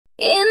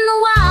In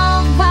the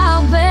wild,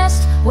 wild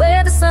west,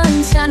 where the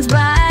sun shines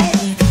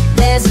bright,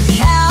 there's a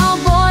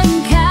cowboy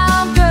and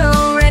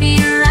cowgirl ready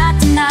to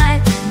ride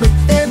tonight. With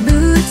their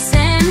boots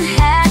and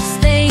hats,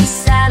 they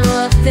saddle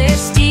up their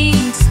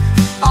steeds,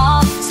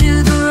 off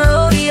to the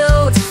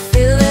rodeo to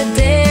fill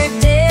their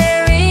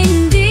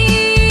daring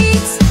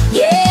deeds.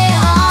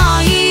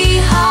 Yeehaw,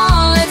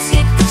 yeehaw, let's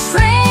hit the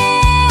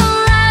trail,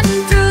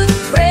 riding through the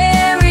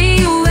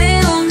prairie,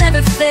 we'll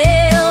never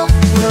fail.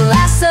 With a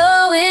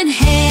lasso in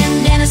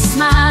hand and a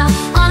smile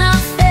on our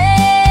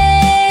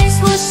face,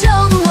 we'll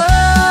show the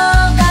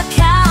world our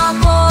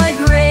cowboy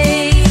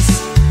grace.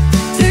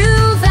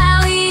 Through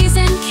valleys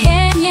and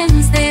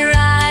canyons they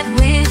ride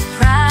with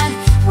pride,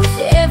 with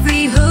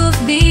every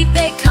hoofbeat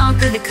they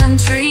conquer the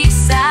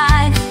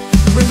countryside.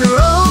 With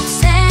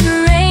ropes and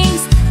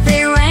reins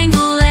they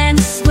wrangle and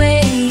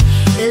sway,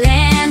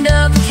 land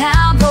of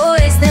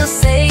cowboys, they'll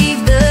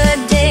save the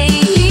day.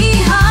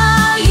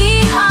 Yeehaw,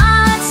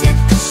 yeehaw, let's hit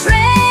the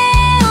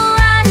trail,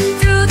 riding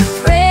through the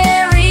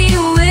prairie,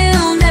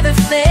 we'll never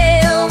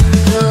fail.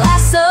 With a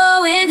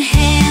lasso in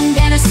hand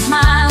and a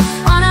smile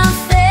on our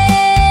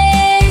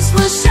face,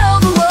 we'll show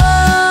the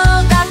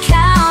world our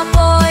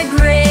cowboy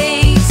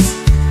grace.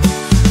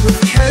 With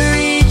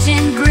courage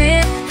and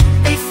grit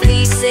they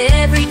face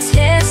every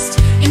test,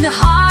 in the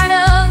heart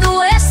of the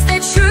West they're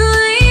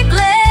truly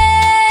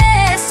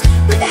blessed.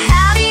 With a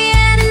howdy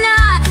and a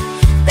nod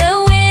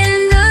they'll win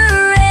the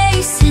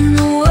race. In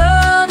the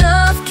world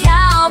of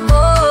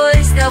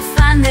cowboys they'll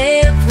find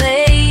their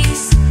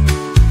place.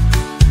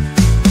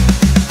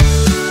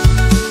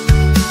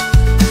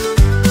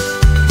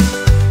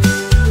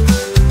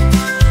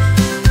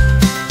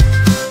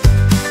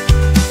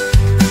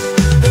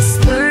 With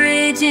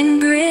courage and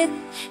grit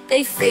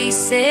they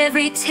face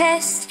every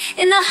test,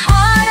 in the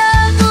heart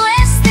of the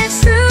West they're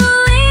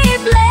truly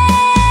blessed.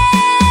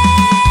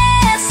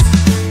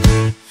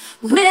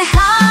 With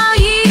how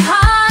you